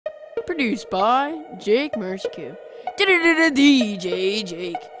Produced by Jake Mercicu. DJ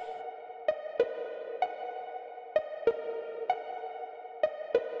Jake.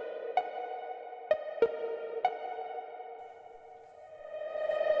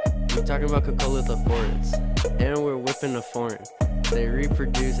 We're talking about coccolithophorids, and we're whipping a foreign. They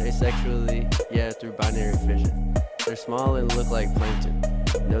reproduce asexually, through binary fission. They're small and look like plankton.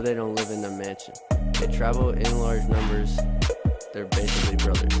 No, they don't live in a mansion. They travel in large numbers. They're basically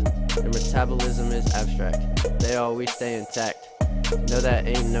brothers. Their metabolism is abstract. They always stay intact. No, that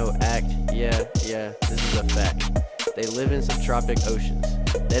ain't no act. This is a fact. They live in subtropic oceans.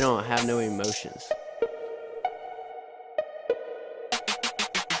 They don't have no emotions.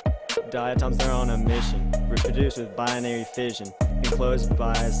 Diatoms, they're on a mission, reproduce with binary fission, enclosed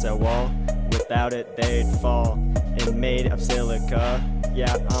by a cell wall. Without it, they'd fall. And made of silica,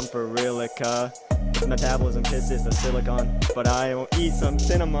 I'm for realica. If metabolism consists of silicon, but I will eat some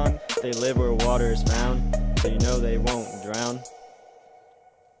cinnamon. They live where water is found, so you know they won't drown.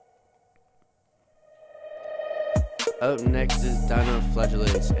 Up next is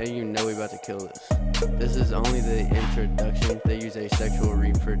dinoflagellates, and you know we about to kill this. This is only the introduction. They use asexual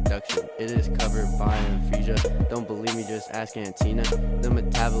reproduction. It is covered by amphisia. Don't believe me, just ask Antina. The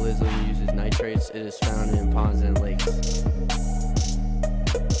metabolism uses nitrates. It is found in ponds and lakes.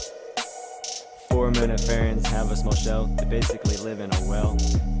 Foraminiferae have a small shell. They basically live in a well.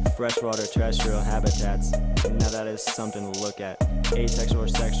 Freshwater terrestrial habitats. Now that is something to look at. Asexual or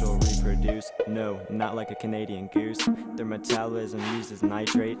sexual reproduce? No, not like a Canadian goose. Their metabolism uses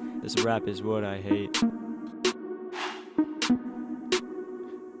nitrate. This rap is what I hate.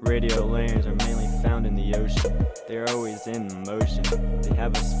 Radio layers are mainly found in the ocean. They are always in motion. They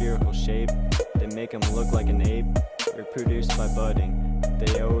have a spherical shape. They make them look like an ape. Reproduced by budding.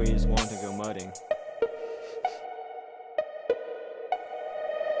 They always want to go mudding.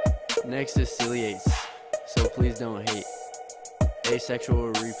 Next is ciliates, so please don't hate.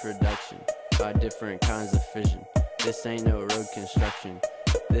 Asexual reproduction by different kinds of fission. This ain't no road construction,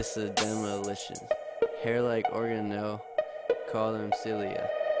 this a demolition. Hair like organelle, call them cilia.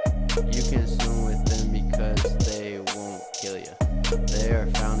 You can swim